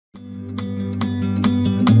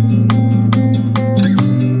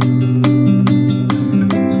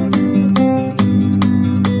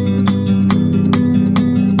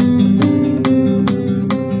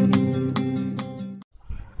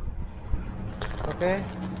Oke,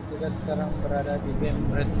 kita sekarang berada di game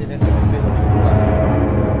Residen Evil 2.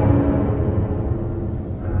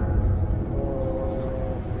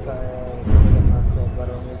 Saya masih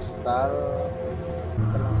baru install.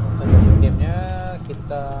 Kita langsung saja ke gamenya.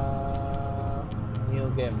 Kita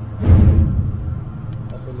new game.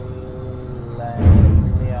 Kita pilih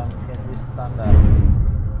yang candy standar.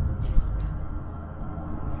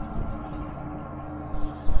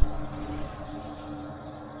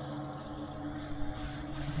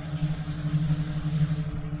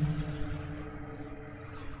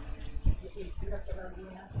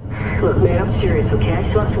 Look, man, I'm serious, okay? I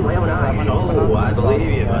saw this with my own eyes. Oh, I believe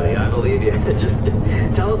you, buddy. I believe you. Just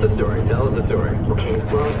tell us the story. Tell us the story. Okay,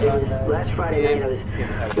 well, it was last Friday night. I was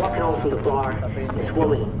walking home from the bar. This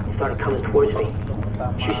woman started coming towards me.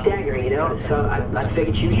 She was staggering, you know, so I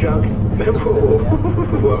figured she was drunk.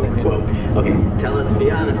 Whoa. Okay, tell us, be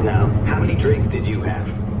honest now. How many drinks did you have?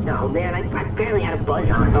 No, man, I barely had a buzz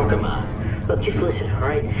on. Oh, come on. Look, just listen, all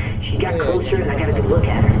right? She got closer, and I got a good look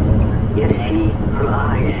at her. You had to see her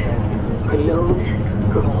eyes, her nose,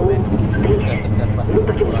 her whole face. It looked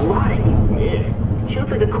like it was rotting. Yeah. She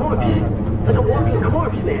looked like a corpse. Like a walking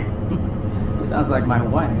corpse, man. Sounds like my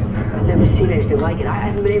wife. I've never seen anything like it.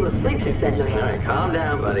 I haven't been able to sleep since that night. All right, calm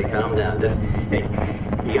down, buddy. Calm down. Just, hey,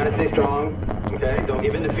 you gotta stay strong, okay? Don't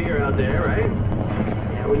give in to fear out there, right?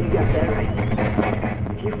 Yeah, well, you got that right.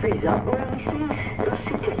 If you freeze up around these things, it'll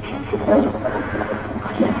sink to teeth.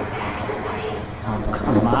 Oh,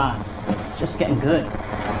 come on. Just getting good.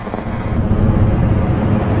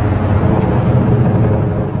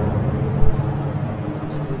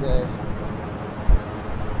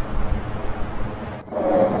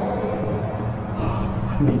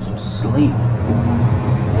 I need some sleep.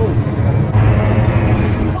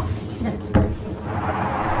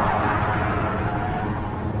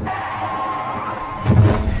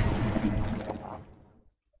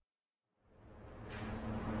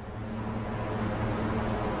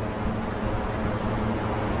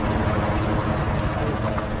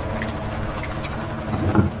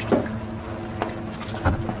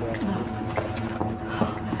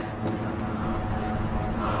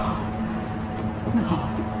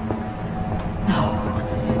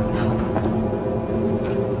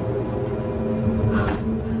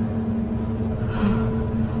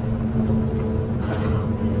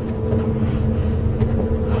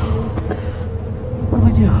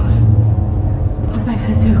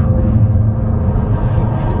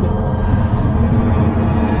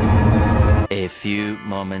 A few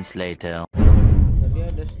moments later. Tadi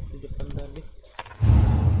ada sih di depan tadi.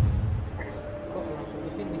 Kok langsung di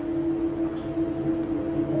sini?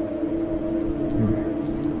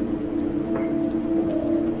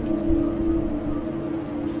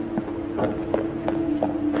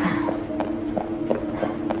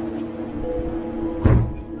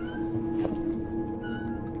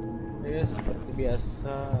 Ya seperti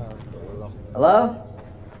biasa. Hello?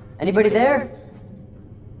 Anybody there?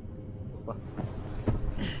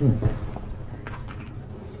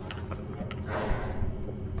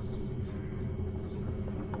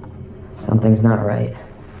 Something's not right.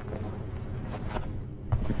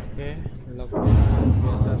 Oke, lakukan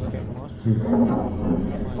biasa pakai mouse.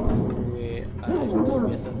 Maju WASD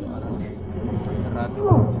biasa untuk arah erat.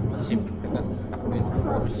 Shift tekan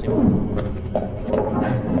window shift.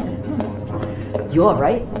 You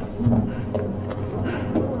alright?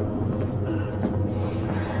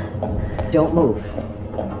 Don't move.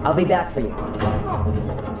 I'll be back for you.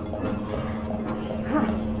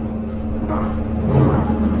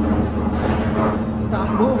 Stop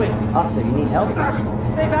moving. Officer, you need help?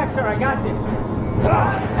 Stay back, sir. I got this.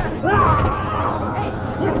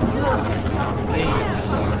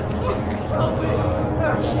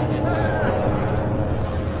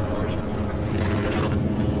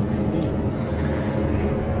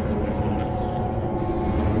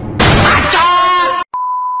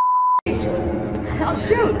 I'll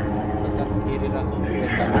shoot! Tekan kiri langsung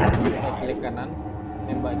klik kanan,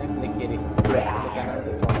 nembaknya klik kiri, klik kanan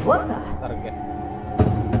untuk What the? target.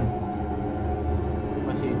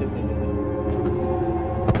 Masih hidup nih gitu.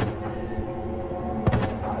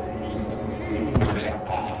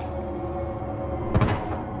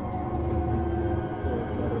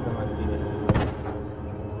 Baru udah mati dia.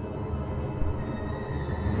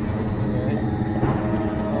 Yes.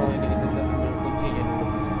 Oh ini kita udah ambil kuncinya dulu.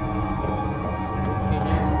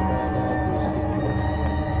 Kuncinya udah ada di sini.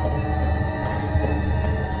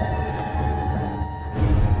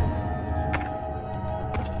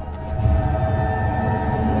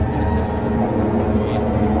 Sebelumnya saya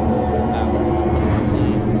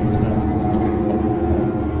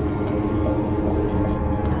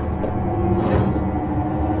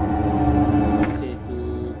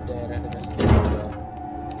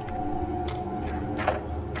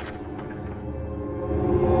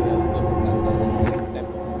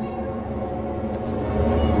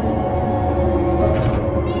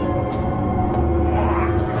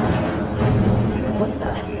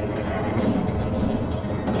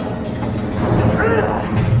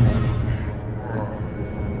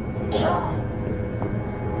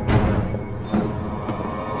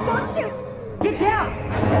Get down!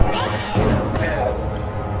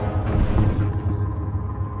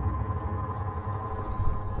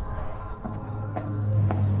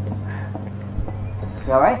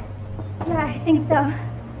 You alright? Yeah, I think so.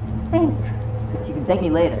 Thanks. You can thank me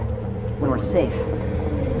later, when we're safe.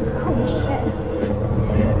 Holy shit.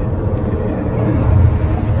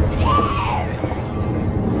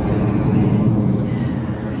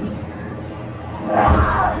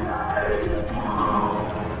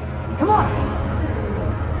 Come on!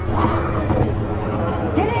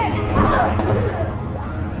 Get in!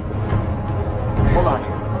 Hold on.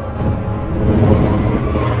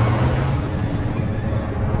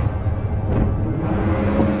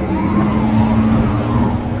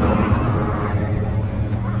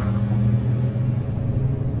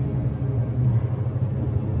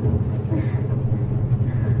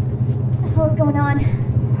 What was going on?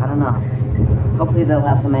 I don't know. Hopefully they'll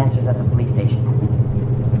have some answers at the police station.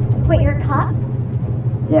 Wait, you're a cop?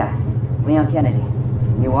 Yeah, Leon Kennedy.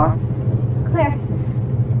 You are? Claire.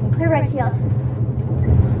 Claire Redfield.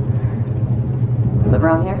 Live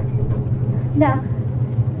around here? No.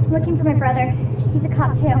 I'm looking for my brother. He's a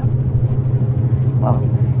cop too. Well,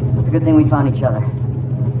 it's a good thing we found each other.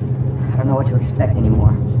 I don't know what to expect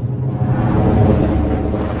anymore.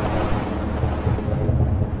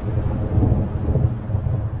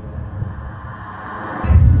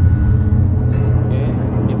 Oke,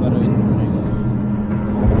 ini baru intronya guys.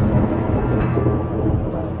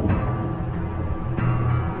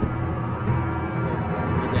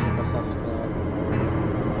 Jangan lupa subscribe,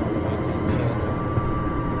 like, and share.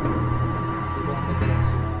 Jika Anda tidak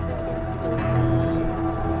suka dengan video ini,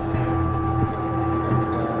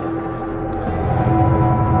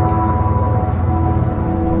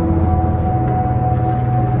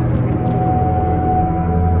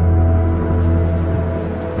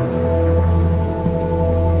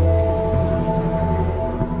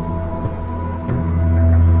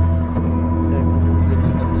 saya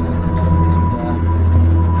katanya sekarang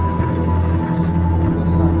sudah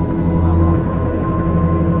bosan malam.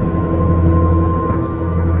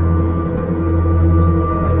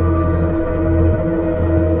 Selesai sekarang.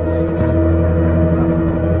 Saya tidak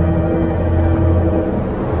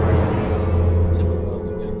coba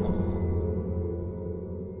untuk yang mau.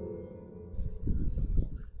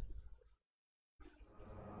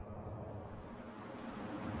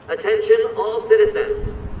 Attention all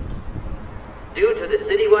citizens. Due to the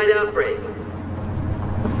citywide outbreak,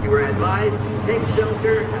 you are advised to take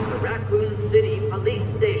shelter at the Raccoon City Police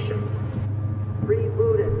Station. Free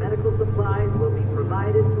food and medical supplies will be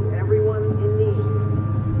provided to everyone in need.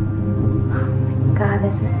 God,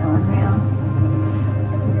 this is so unreal.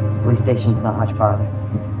 Police station's not much farther.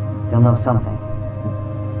 They'll know something.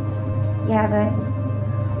 Yeah, but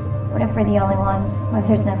what if we're the only ones? What if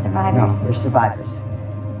there's no survivors? No, there's survivors.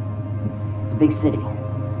 It's a big city.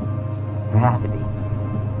 There has to be.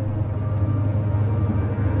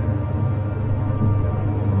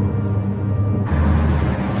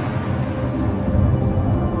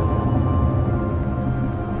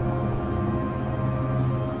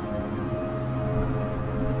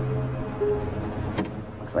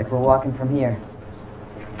 Looks like we're walking from here.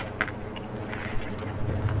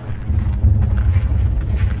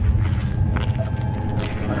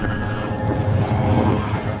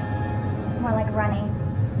 More like running.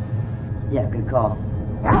 Yeah, good call.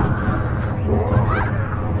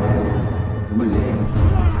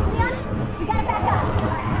 Leon, we gotta back up.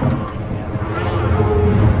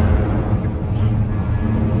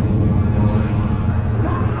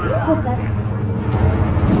 Hold that.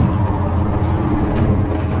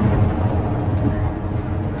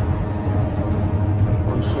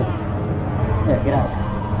 Holy shit. There, get out.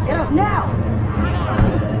 Get out now!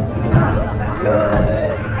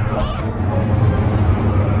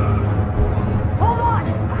 Hold on!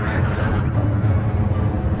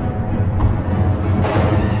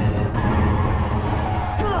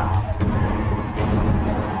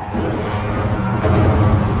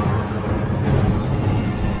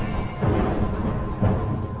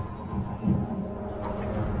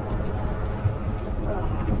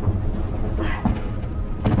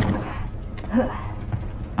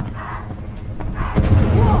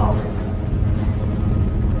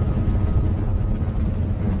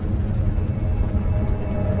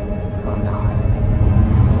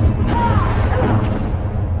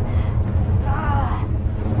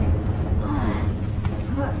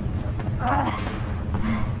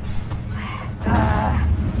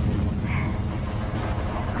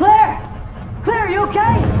 Claire! Claire, are you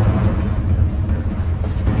okay?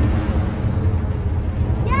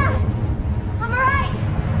 Yeah, I'm alright.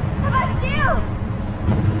 How about you?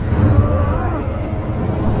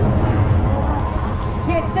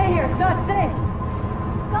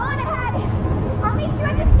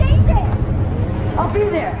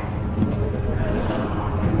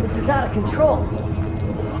 out of control.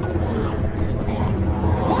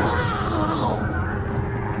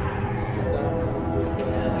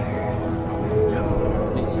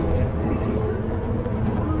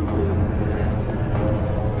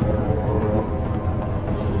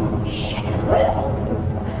 Shit.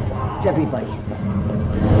 It's everybody.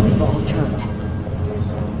 They've all turned.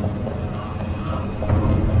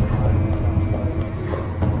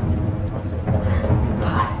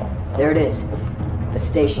 There it is. The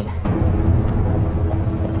station.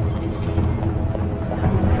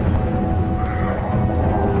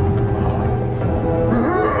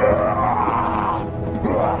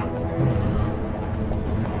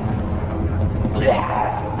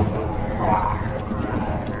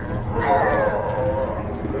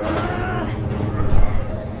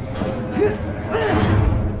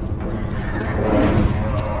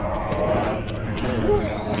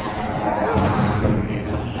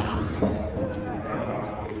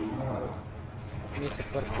 Ini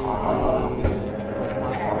seperti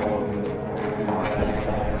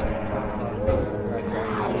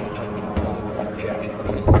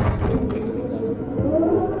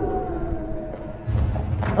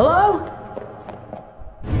Hello?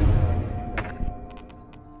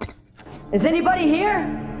 Is anybody here?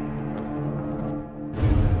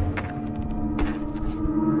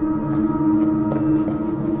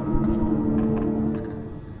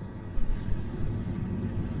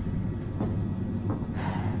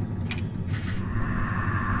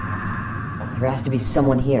 There has to be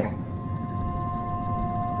someone here.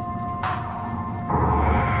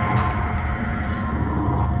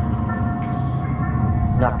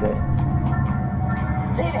 Not good.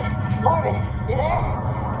 David! Marvin! You there?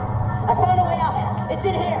 I found a way out! It's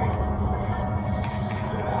in here!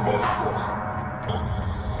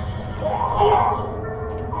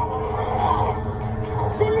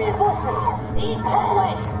 Send reinforcements! East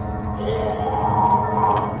hallway!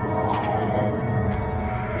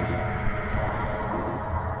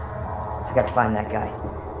 I gotta find that guy.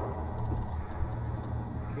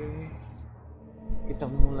 Oke, kita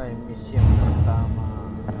mulai misi yang pertama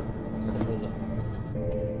dulu.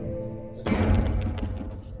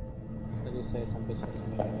 Tadi saya sampai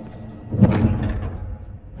sini.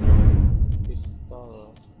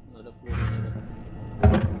 Pistol, nggak ada pelurunya.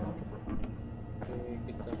 Oke,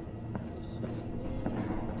 kita di sini.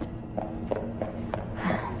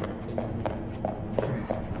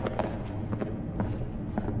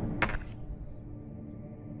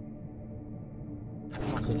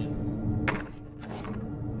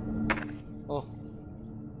 Oh,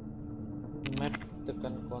 map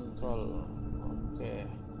tekan kontrol. Oke,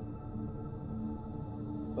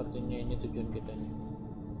 sepertinya ini tujuan kita nih.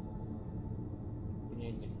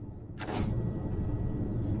 Ini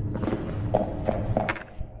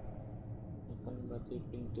akan berarti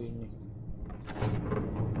pintu ini.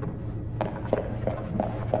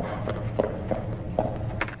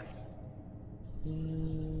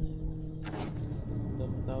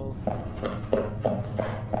 Belum tahu.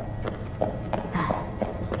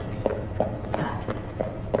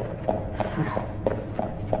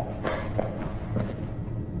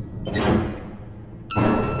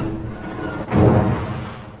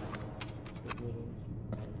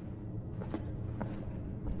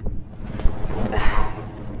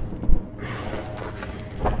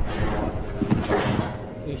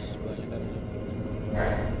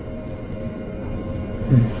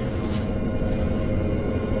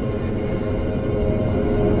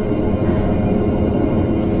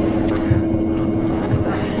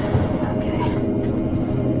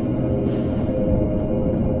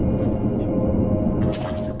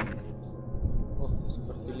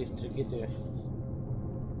 Gitu ya.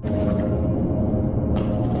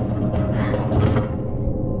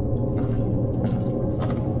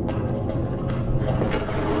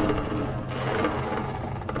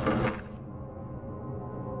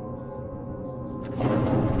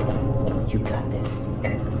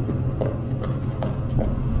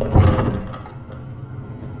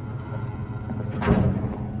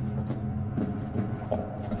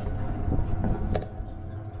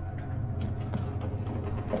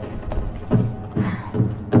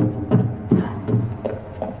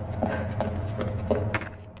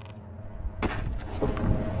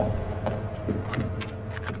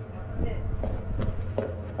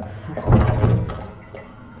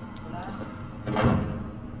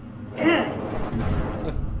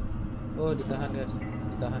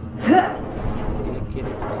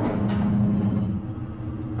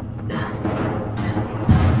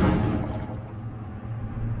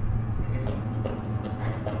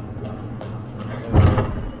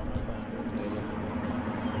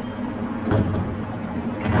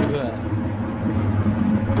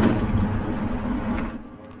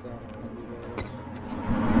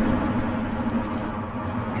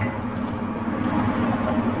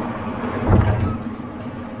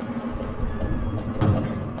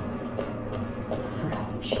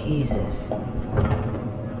 Jesus.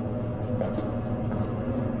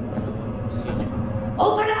 Sini.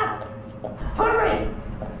 Open up! Hurry!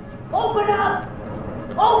 Open up!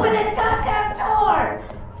 Open this goddamn door!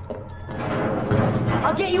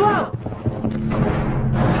 I'll get you out!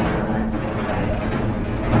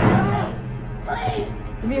 Please!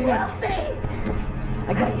 Give me your hand. Help me!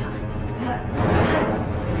 I got you.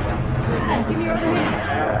 Give me your other hand.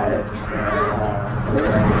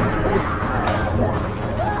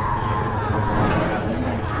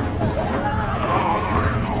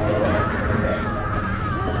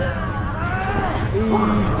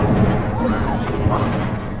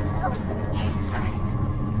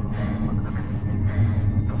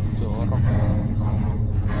 Jorok.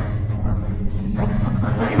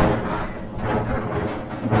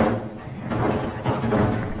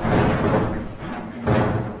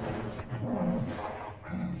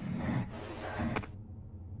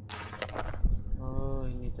 Oh,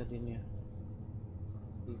 ini tadinya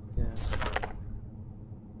 3.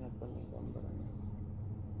 Apa nih gambarannya?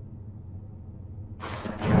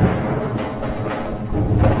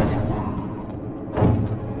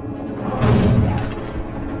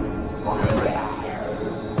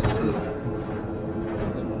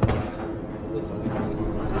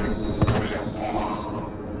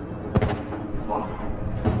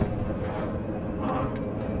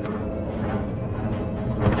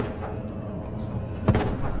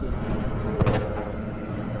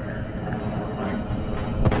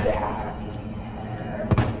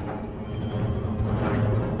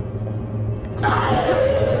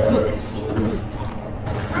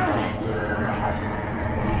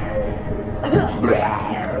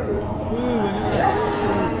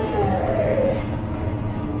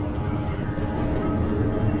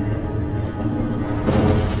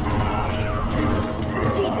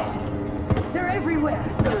 Jesus! They're everywhere!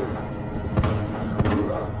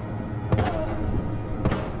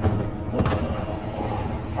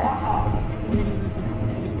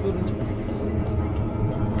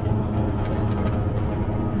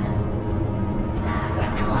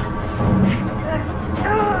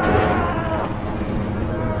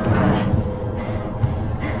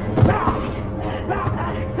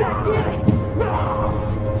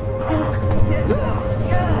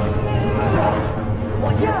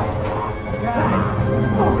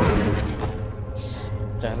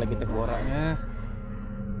 Pecah lagi tengkoraknya.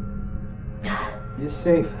 You're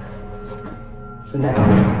safe. For now.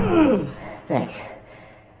 Thanks.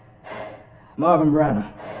 Marvin Branner.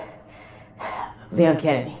 Leon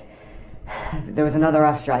Kennedy. There was another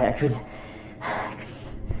off strike. I couldn't.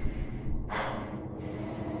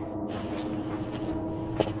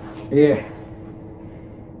 Here.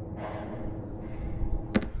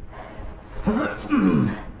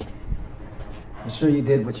 I'm sure you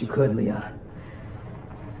did what you could, Leon.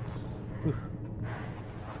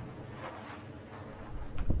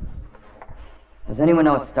 Does anyone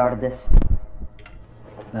know what started this?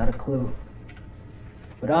 Not a clue.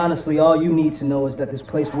 But honestly, all you need to know is that this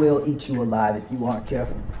place will eat you alive if you aren't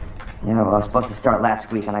careful. Yeah, well, I was supposed to start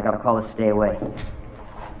last week, and I got a call to stay away.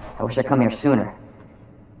 I wish I'd come here sooner.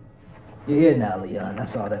 You're here now, Leon.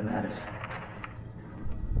 That's all that matters.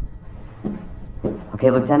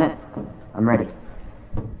 Okay, Lieutenant? I'm ready.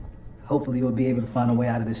 Hopefully you'll be able to find a way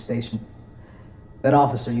out of this station. That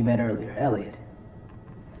officer you met earlier, Elliot.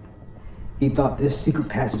 He thought this secret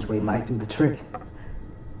passageway might do the trick.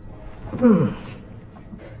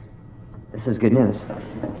 This is good news.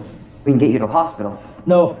 We can get you to a hospital.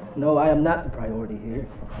 No, I am not the priority here.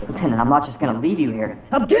 Lieutenant, I'm not just gonna leave you here.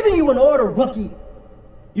 I'm giving you an order, rookie.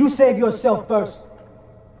 You save yourself first.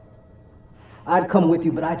 I'd come with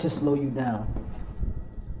you, but I'd just slow you down.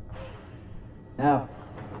 Now,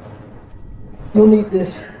 you'll need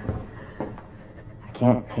this. I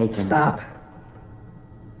can't take him. Stop.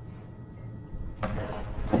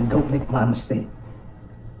 And don't make my mistake.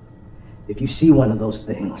 If you see one of those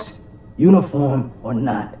things, uniform or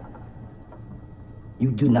not, you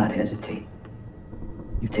do not hesitate.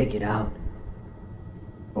 You take it out,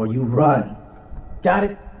 or you run. Got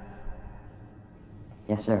it?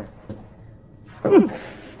 Yes, sir.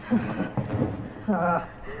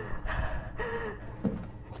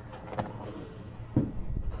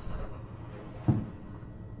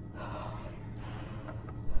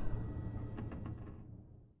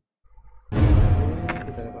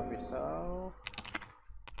 Kita dapat pisau.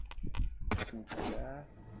 Ya.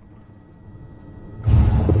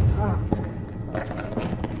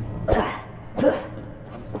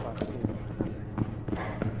 Konservasi.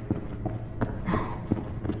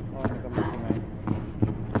 Oh, ini kemesingan.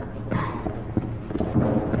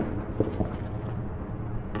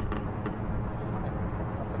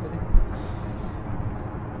 Apa tadi?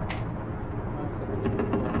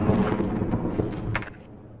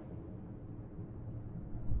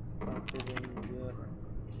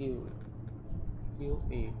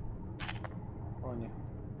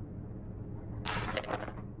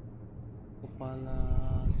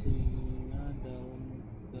 Singa, daun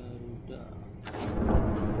garuda.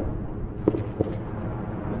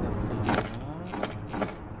 Ada singa.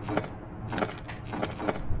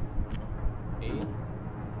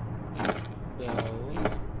 Daun.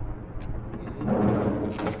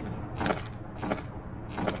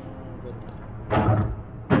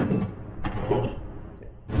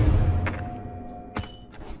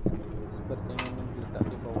 Sepertinya menggeletak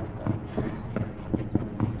di bawah tanah.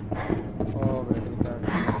 Oh, berarti kita harus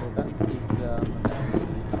mengumpulkan 3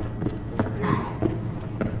 medali.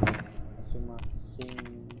 Masing-masing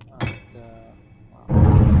ada.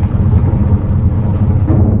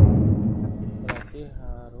 Berarti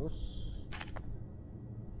harus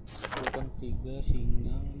bukan 3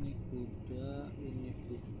 singa, ini kuda, ini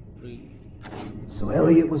putri. So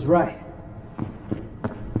Elliot was right.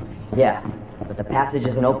 Yeah, but the passage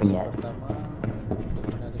isn't open yet. Pertama